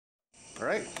All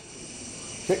right.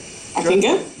 Okay. I can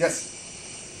go? Yes.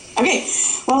 Okay.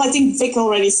 Well, I think Vic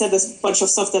already said a bunch of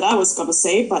stuff that I was going to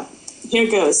say, but here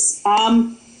goes.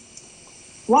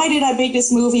 Why did I make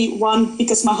this movie? One,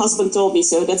 because my husband told me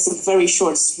so. That's a very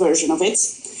short version of it.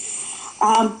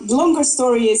 The longer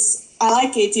story is, I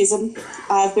like atheism.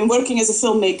 I've been working as a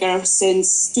filmmaker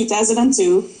since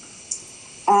 2002.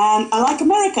 And I like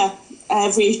America.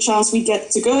 Every chance we get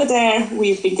to go there,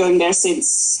 we've been going there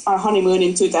since our honeymoon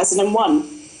in 2001.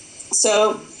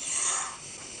 So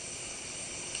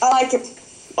I like it.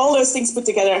 All those things put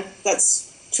together, that's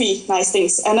 3 nice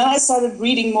things. And then I started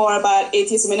reading more about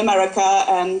atheism in America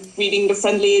and reading the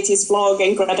Friendly Atheist blog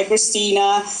and Greta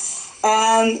Christina.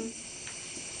 And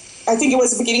I think it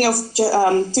was the beginning of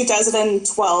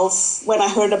 2012 when I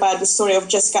heard about the story of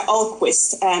Jessica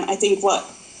Alquist. And I think what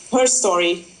her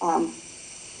story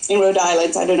in Rhode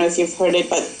Island, I don't know if you've heard it,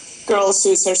 but girl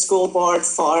sues her school board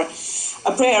for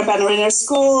a prayer banner in her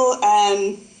school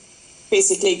and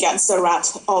basically gets the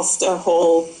wrath of the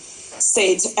whole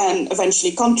state and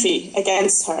eventually country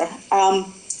against her. And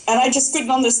I just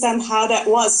couldn't understand how that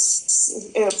was.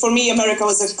 For me, America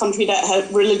was a country that had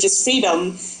religious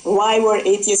freedom. Why were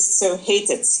atheists so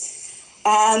hated?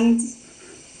 And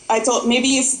I thought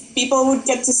maybe if people would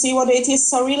get to see what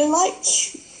atheists are really like,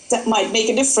 that might make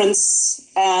a difference.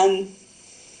 And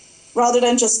rather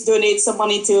than just donate some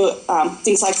money to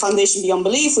things like Foundation Beyond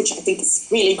Belief, which I think is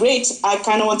really great, I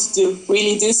kind of wanted to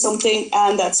really do something.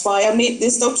 And that's why I made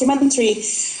this documentary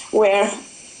where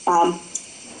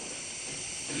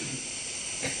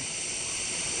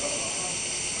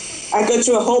I go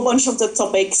through a whole bunch of the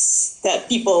topics that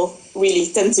people really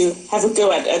tend to have a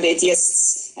go at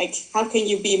atheists. Like, how can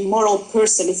you be a moral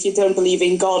person if you don't believe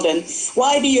in God? And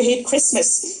why do you hate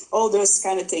Christmas? All those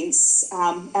kind of things.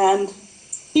 And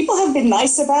people have been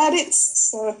nice about it,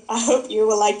 so I hope you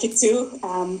will like it too.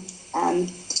 And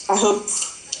I hope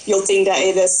you'll think that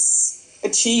it has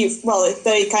achieved, well,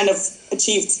 they kind of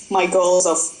achieved my goals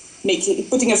of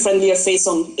putting a friendlier face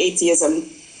on atheism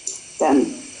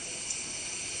than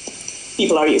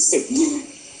people are used to.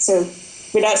 So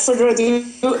without further ado,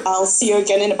 I'll see you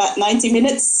again in about 90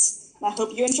 minutes. I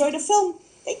hope you enjoy the film.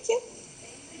 Thank you.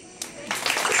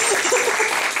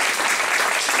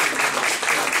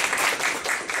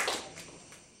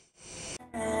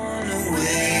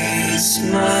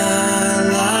 My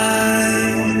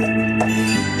life,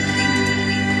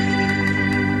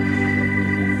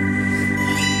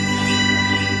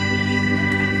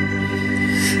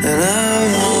 and I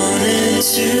wanted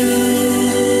to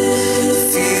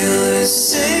feel as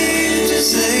safe as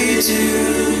they do.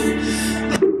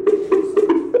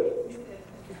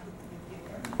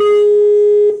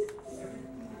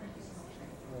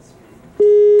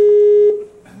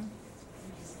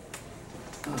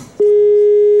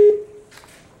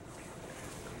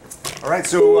 All right,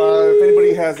 so if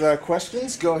anybody has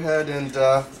questions, go ahead and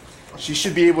she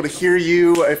should be able to hear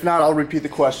you. If not, I'll repeat the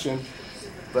question.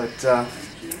 But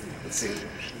let's see.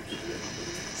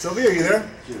 Sylvia, are you there?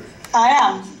 I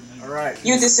am. All right.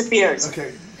 You disappeared.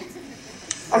 Okay.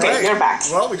 Okay, right. You're back.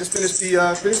 Well, we just finished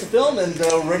the film and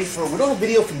ready for. We don't have a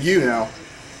video from you now.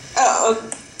 Oh,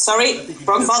 sorry,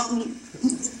 wrong button.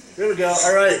 There we go.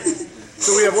 All right.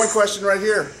 So we have one question right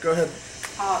here. Go ahead.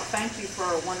 Thank you for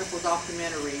a wonderful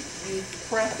documentary. You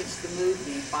prefaced the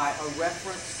movie by a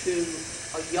reference to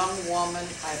a young woman,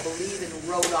 I believe in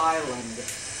Rhode Island.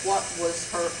 What was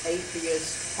her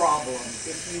atheist problem?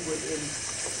 If you would, in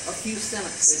a few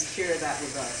sentences, share that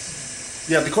with us.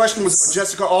 Yeah, the question was about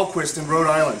Jessica Alquist in Rhode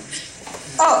Island.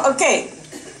 Oh, okay.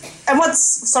 And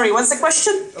what's the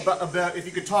question? About if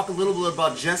you could talk a little bit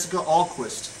about Jessica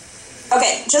Alquist.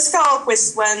 Okay, Jessica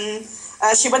Alquist, when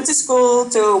she went to school,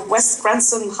 to West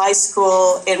Cranston High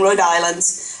School in Rhode Island,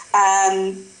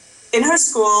 and in her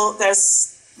school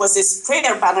was this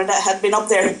prayer banner that had been up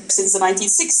there since the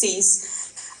 1960s,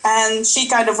 and she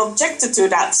kind of objected to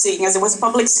that, seeing as it was a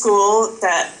public school,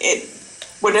 that it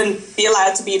wouldn't be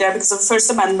allowed to be there because of the First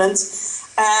Amendment,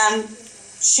 and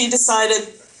she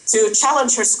decided to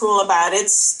challenge her school about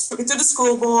it, took it to the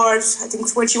school board, I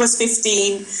think when she was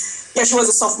 15. Yeah, she was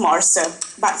a sophomore, so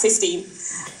about 15.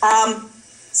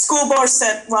 School board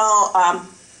said, well,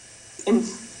 in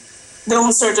no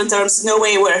uncertain terms, no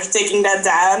way we're taking that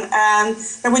down. And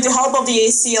with the help of the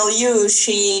ACLU,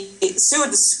 she sued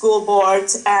the school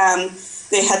board, and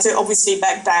they had to obviously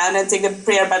back down and take the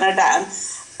prayer banner down.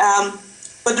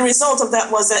 But the result of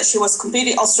that was that she was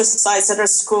completely ostracized at her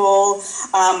school.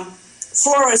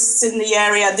 Florists in the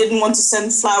area didn't want to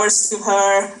send flowers to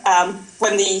her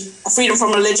when the Freedom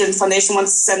from Religion Foundation wanted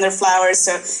to send her flowers,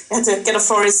 so they had to get a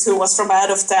florist who was from out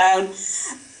of town.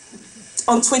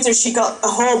 on Twitter she got a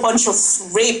whole bunch of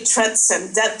rape threats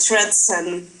and death threats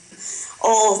and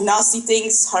all nasty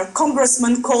things. Her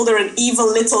congressman called her an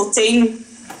evil little thing.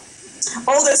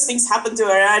 All those things happened to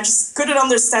her, and I just couldn't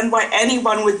understand why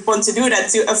anyone would want to do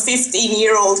that to a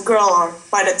 15-year-old girl, or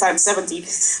by that time 17.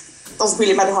 Doesn't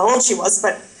really matter how old she was,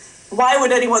 but why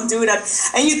would anyone do that?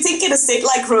 And you think in a state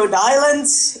like Rhode Island,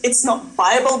 it's not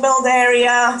Bible Belt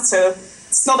area, so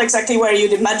it's not exactly where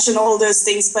you'd imagine all those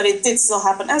things, but it did still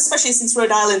happen, and especially since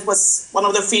Rhode Island was one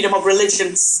of the freedom of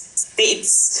religion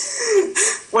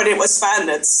states when it was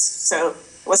founded. So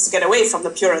it was to get away from the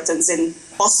Puritans in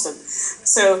Boston.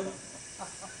 So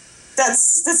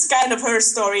that's kind of her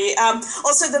story.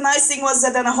 Also, the nice thing was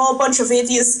that then a whole bunch of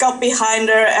atheists got behind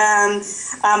her, and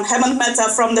Hemant Mehta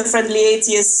from the Friendly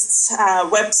Atheist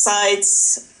website,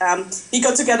 he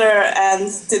got together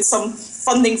and did some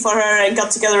funding for her and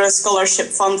got together a scholarship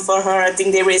fund for her. I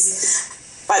think they raised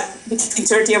about between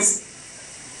 $30,000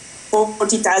 and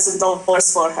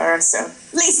 $40,000 for her. So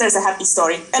at least there's a happy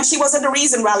story. And she was at the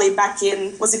Reason Rally back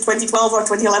in, was it 2012 or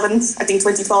 2011? I think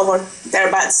 2012 or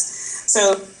thereabouts.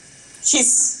 So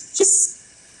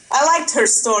I liked her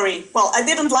story. Well, I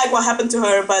didn't like what happened to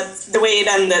her, but the way it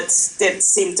ended did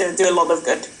seem to do a lot of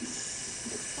good.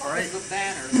 All right.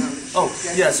 Oh,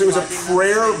 yes, it was a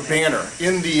prayer banner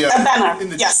in the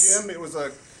yes. gym. It was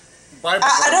a Bible.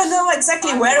 I don't know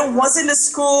exactly where it was in the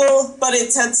school, but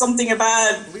it had something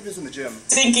about, I believe it was in the gym.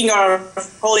 Thanking our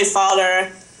Holy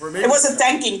Father. It was a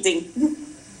thanking thing.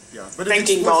 Yeah, but it's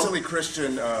explicitly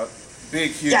Christian.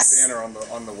 Big, huge banner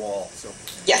on the wall. So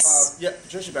yes. Yeah,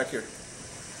 Joshi back here.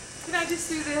 Can I just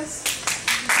do this?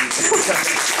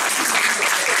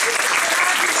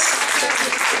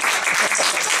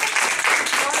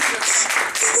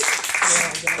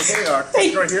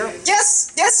 Okay, right here.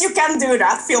 Yes, you can do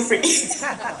that. Feel free. Is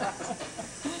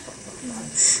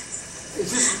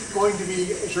this going to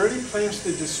be? Is there any plans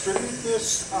to distribute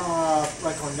this,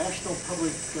 like on national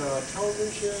public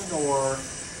television, or?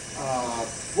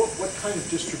 What kind of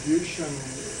distribution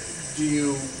do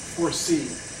you foresee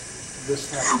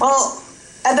this happening? Well,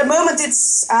 at the moment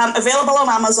it's available on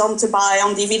Amazon to buy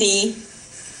on DVD.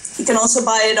 You can also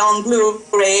buy it on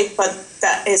Blu-ray, but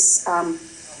that's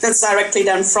directly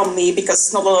done from me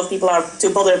because not a lot of people are too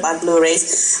bothered about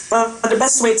Blu-rays. But the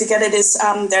best way to get it is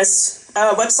there's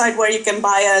a website where you can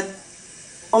buy a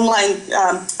online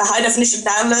a high-definition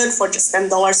download for just $10,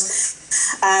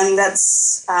 and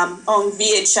that's on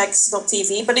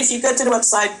vhx.tv. But if you go to the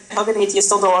website,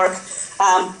 atheist.org,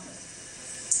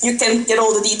 you can get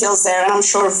all the details there, and I'm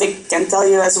sure Vic can tell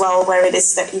you as well where it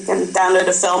is that you can download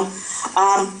the film.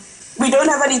 We don't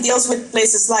have any deals with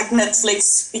places like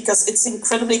Netflix because it's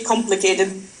incredibly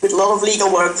complicated with a lot of legal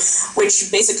work, which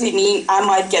basically means I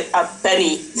might get a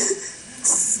penny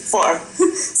for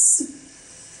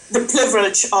the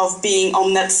privilege of being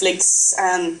on Netflix.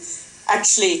 And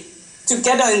actually, to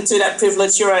get into that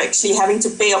privilege, you're actually having to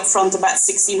pay up front about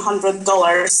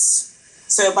 $1,600.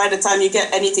 So by the time you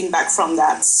get anything back from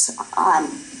that,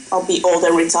 I'll be old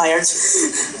and retired,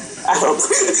 I hope.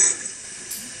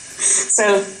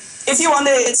 So if you want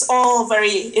it, it's all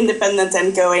very independent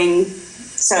and going.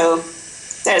 So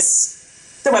there's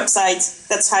the website,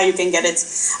 that's how you can get it.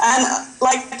 And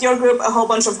like your group, a whole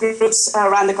bunch of groups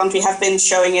around the country have been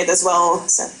showing it as well.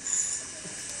 So.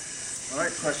 All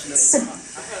right, question. I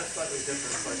had a slightly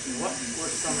different question. What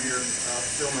were some of your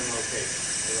filming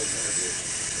locations for those interviews?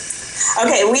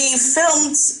 Okay, we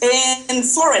filmed in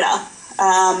Florida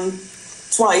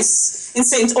twice. In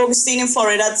St. Augustine in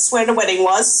Florida, that's where the wedding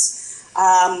was.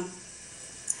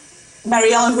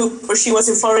 Mary Ellen Hooper, she was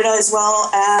in Florida as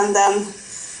well. And then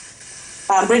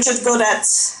Bridget Godet,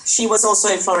 she was also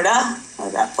in Florida.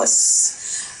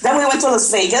 Then we went to Las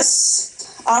Vegas.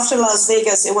 After Las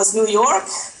Vegas, it was New York,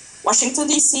 Washington,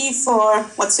 D.C. for,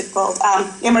 what's it called?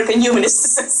 The American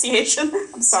Humanists Association.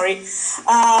 I'm sorry.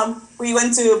 We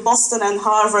went to Boston and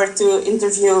Harvard to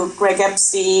interview Greg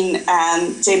Epstein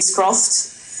and James Croft.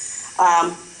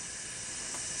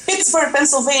 Pittsburgh,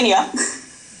 Pennsylvania.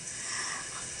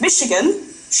 Michigan,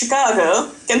 Chicago,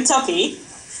 Kentucky.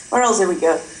 Where else did we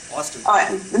go? Austin.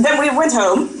 Then we went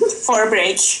home for a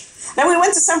break. Then we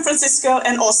went to San Francisco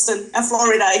and Austin and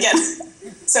Florida again.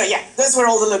 So yeah, those were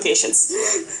all the locations.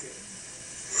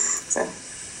 So,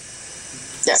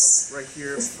 yes. Right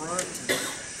here in front.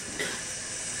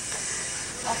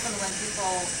 Often when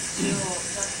people do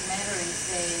documentaries,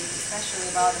 especially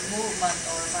about a movement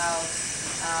or about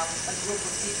a group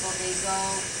of people, they go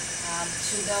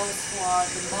to those who are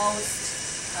the most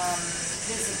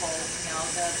visible,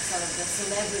 the sort of the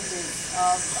celebrities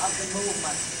of the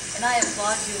movement. And And I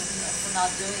applaud you for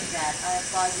not doing that. I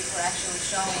applaud you for actually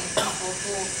showing people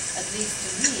who, at least to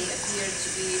me, appear to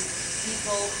be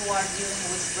people who are dealing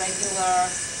with regular,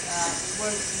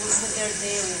 with their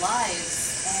daily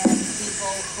lives, and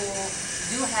people who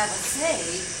do have a say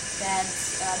that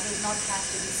does not have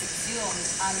to be subsumed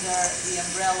under the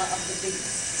umbrella of the big,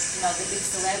 the big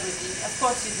celebrity. Of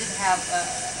course, you did have a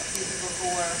few people who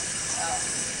were,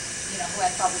 who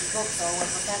had published books or were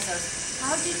professors.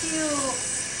 How did you?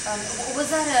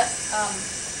 Was that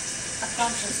a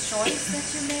conscious choice that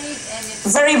you made? And if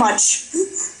Very much.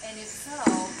 And if so,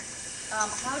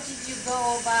 how did you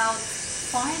go about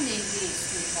finding these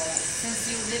people, since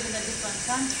you live in a different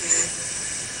country?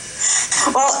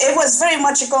 Well, it was very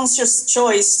much a conscious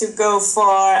choice to go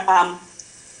for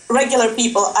regular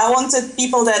people. I wanted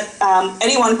people that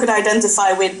anyone could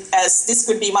identify with, as this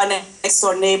could be my next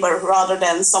door neighbor rather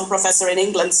than some professor in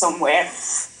England somewhere.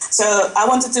 So I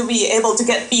wanted to be able to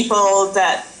get people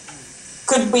that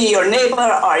could be your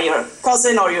neighbor or your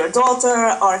cousin or your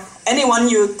daughter or anyone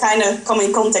you kind of come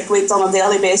in contact with on a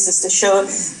daily basis, to show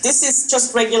this is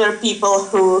just regular people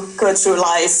who go through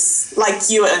life like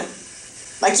you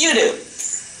do,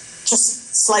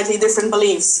 just slightly different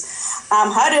beliefs.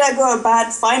 How did I go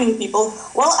about finding people?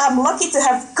 Well, I'm lucky to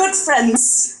have good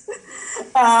friends.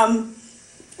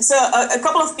 So a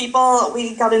couple of people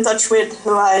we got in touch with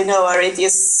who I know are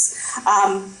atheists,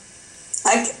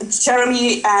 like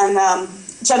Jeremy and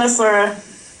Jennifer,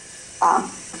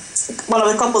 one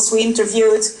of the couples we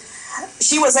interviewed.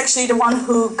 She was actually the one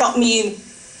who got me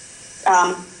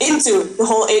into the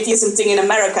whole atheism thing in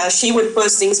America. She would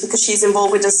post things because she's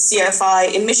involved with the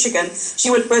CFI in Michigan. She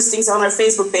would post things on her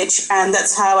Facebook page, and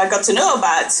that's how I got to know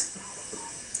about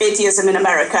atheism in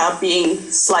America being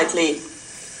slightly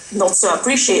not so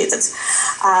appreciated.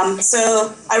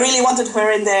 So I really wanted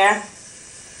her in there.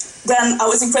 Then I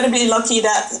was incredibly lucky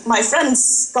that my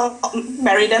friends got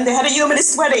married and they had a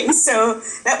humanist wedding, so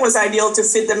that was ideal to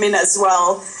fit them in as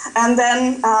well. And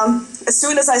then as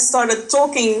soon as I started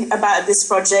talking about this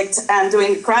project and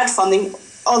doing crowdfunding,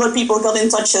 other people got in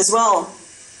touch as well.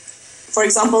 For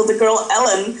example, the girl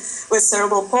Ellen with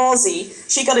cerebral palsy,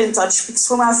 she got in touch because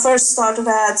when I first started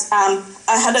that,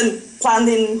 I hadn't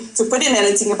planned to put in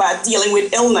anything about dealing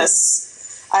with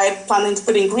illness. I planned to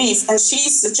put in grief, and she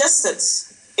suggested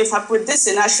if I put this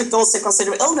in, I should also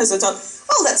consider illness. I thought,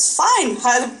 well, that's fine.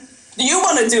 How do you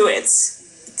want to do it?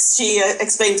 She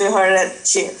explained to her that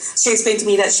she explained to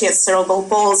me that she had cerebral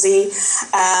palsy,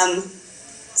 and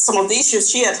some of the issues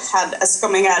she had as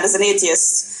coming out as an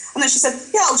atheist. And then she said,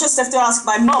 yeah, I'll just have to ask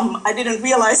my mom. I didn't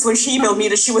realize when she emailed me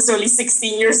that she was only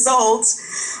 16 years old.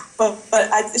 But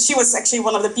she was actually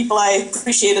one of the people I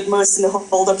appreciated most in the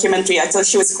whole documentary. I thought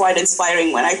she was quite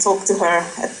inspiring. When I talked to her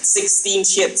at 16,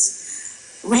 she had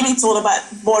really thought about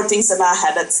more things than I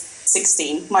had at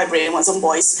 16. My brain was on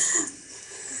boys.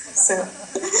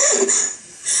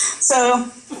 So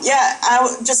yeah, I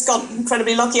just got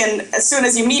incredibly lucky. And as soon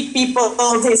as you meet people,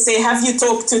 they say, have you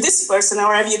talked to this person,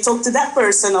 or have you talked to that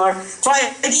person, or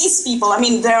try these people? I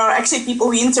mean, there are actually people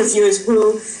we interviewed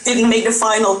who didn't make the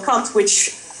final cut,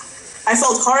 which I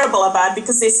felt horrible about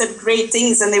because they said great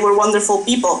things and they were wonderful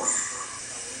people.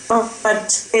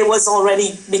 But it was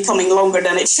already becoming longer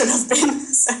than it should have been.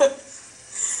 So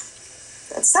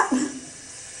that's that. I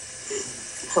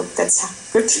hope that's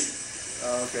good.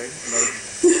 Okay, another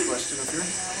question up here.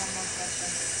 One more question.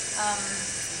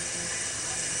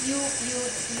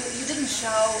 You didn't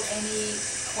show any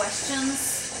questions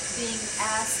being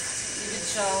asked. You did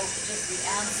show just the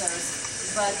answers,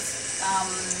 but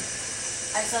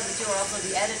I saw that you were also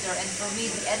the editor, and for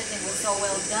me the editing was so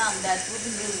well done that we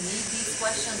didn't really need these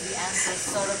questions. The answers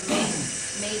sort of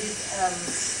made it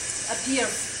appear,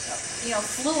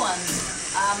 fluent.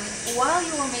 While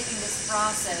you were making this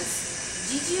process,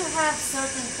 did you have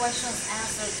certain questions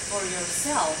answered for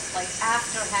yourself? Like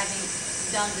after having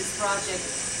done this project,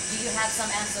 do you have some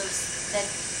answers that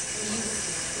you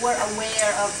were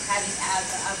aware of having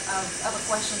of a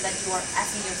question that you were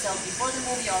asking yourself before the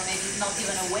movie, or maybe not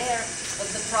even aware,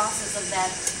 but the process of that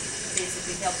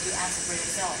basically helped you answer for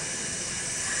yourself?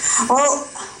 Well,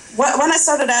 when I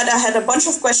started out, I had a bunch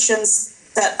of questions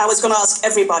that I was going to ask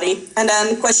everybody, and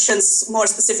then questions more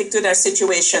specific to their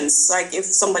situations, like if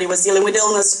somebody was dealing with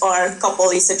illness or a couple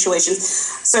in situations.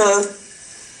 So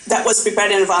that was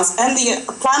prepared in advance. And the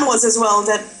plan was as well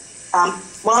that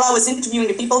while I was interviewing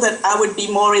the people, that I would be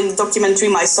more in the documentary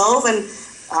myself and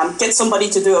get somebody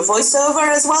to do a voiceover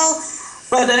as well.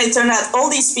 But then it turned out all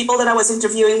these people that I was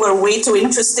interviewing were way too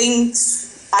interesting.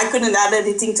 I couldn't add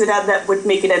anything to that would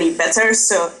make it any better.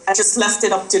 So I just left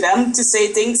it up to them to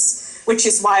say things. which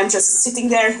is why I'm just sitting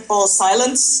there all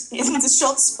silent in the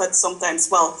shots, but sometimes,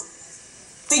 well,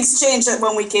 things changed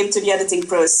when we came to the editing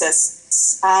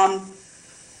process.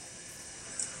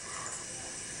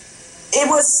 It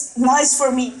was nice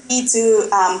for me to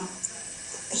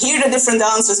hear the different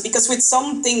answers, because with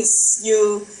some things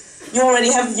you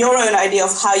already have your own idea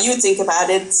of how you think about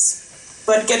it,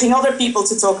 but getting other people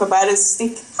to talk about it,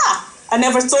 think, I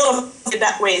never thought of it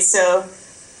that way. So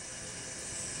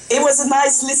it was a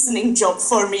nice listening job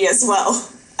for me as well.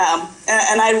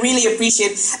 And I really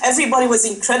appreciate, everybody was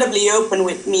incredibly open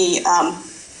with me.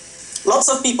 Lots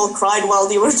of people cried while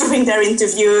they were doing their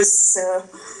interviews. So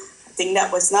I think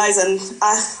that was nice. And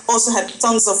I also had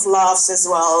tons of laughs as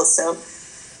well. So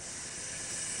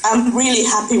I'm really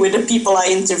happy with the people I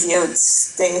interviewed.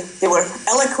 They were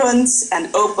eloquent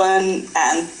and open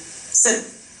and said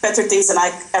better things than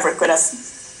I ever could have.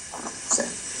 So.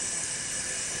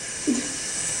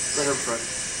 Go ahead, Fred.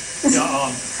 Yeah,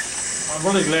 I'm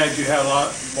really glad you had a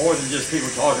lot more than just people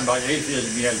talking about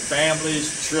atheism. You had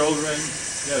families, children,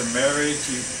 you had a marriage,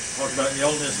 you talked about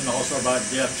illness and also about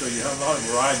death, so you have a lot of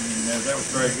variety in there. That was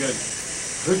very good.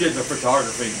 Who did the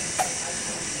photography?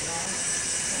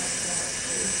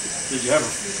 Did you have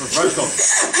a professional?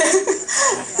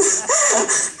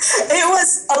 It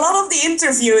was a lot of the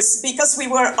interviews, because we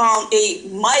were on a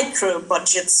micro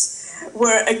budget,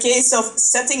 were a case of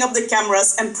setting up the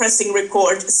cameras and pressing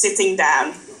record sitting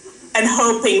down and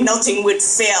hoping nothing would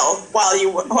fail while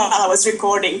I was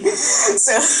recording.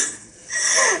 So,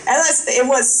 it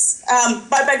was,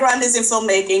 my background is in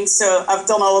filmmaking, so I've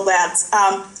done all of that.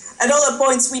 At other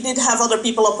points, we did have other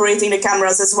people operating the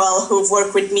cameras as well, who've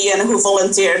worked with me and who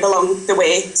volunteered along the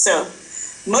way. So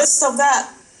most of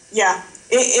that, yeah,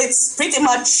 it's pretty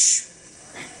much,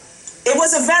 it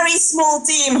was a very small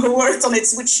team who worked on it,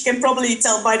 which you can probably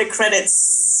tell by the credits.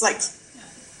 It's like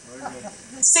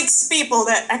 6 people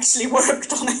that actually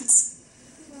worked on it.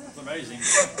 That's amazing.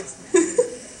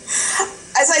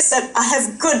 As I said, I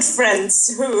have good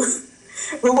friends who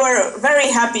were very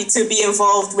happy to be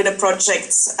involved with the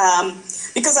project,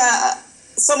 because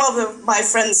some of my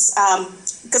friends,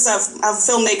 because I'm a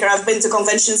filmmaker, I've been to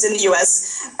conventions in the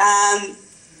US, and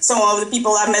some of the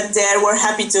people I met there were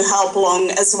happy to help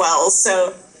along as well.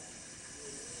 So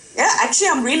yeah, actually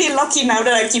I'm really lucky now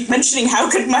that I keep mentioning how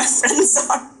good my friends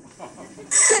are.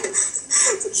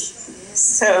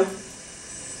 So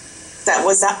that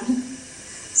was that.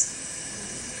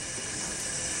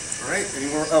 All right, any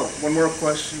more? Oh, one more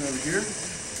question over here.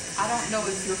 I don't know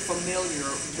if you're familiar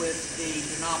with the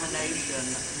denomination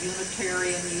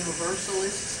Unitarian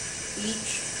Universalists.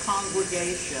 Each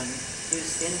congregation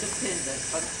is independent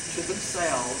to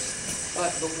themselves,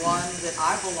 but the one that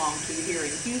I belong to here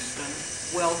in Houston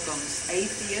welcomes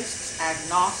atheists,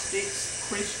 agnostics,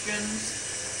 Christians,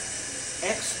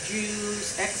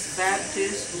 ex-Jews,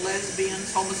 ex-Baptists,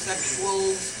 lesbians,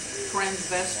 homosexuals,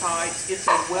 transvestites. It's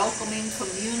a welcoming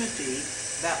community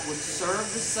that would serve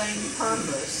the same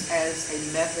purpose as a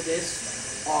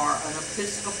Methodist or an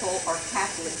Episcopal or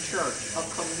Catholic church. A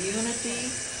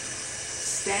community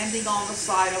standing on the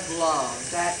side of love.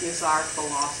 That is our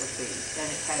philosophy. And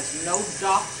it has no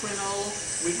doctrinal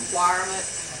requirement.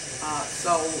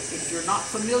 So if you're not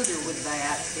familiar with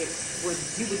that,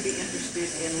 you would be interested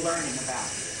in learning about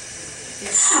it.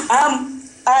 Yeah.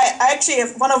 I actually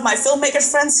have one of my filmmaker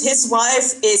friends, his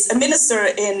wife is a minister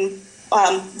in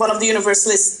one of the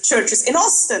Universalist churches in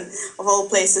Austin, of all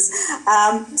places.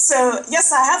 So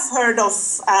yes, I have heard of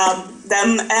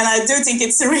them, and I do think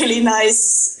it's a really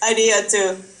nice idea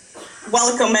to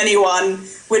welcome anyone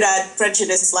without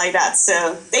prejudice like that.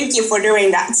 So thank you for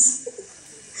doing that.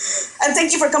 And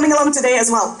thank you for coming along today as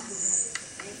well.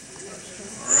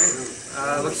 All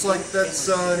right, looks like that's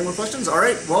any more questions. All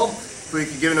right, well, if we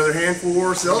could give another hand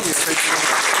for Sylvia. Thank you.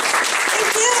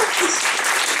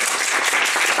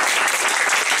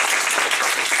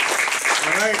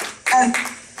 All right.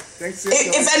 Thanks.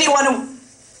 If anyone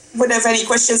would have any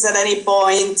questions at any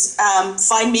point,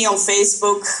 find me on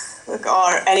Facebook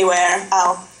or anywhere.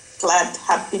 I'll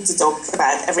happy to talk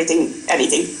about everything,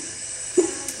 anything.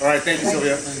 All right, thank you,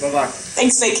 Sylvia. Bye-bye.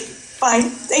 Thanks, Vic. Bye.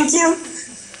 Thank you.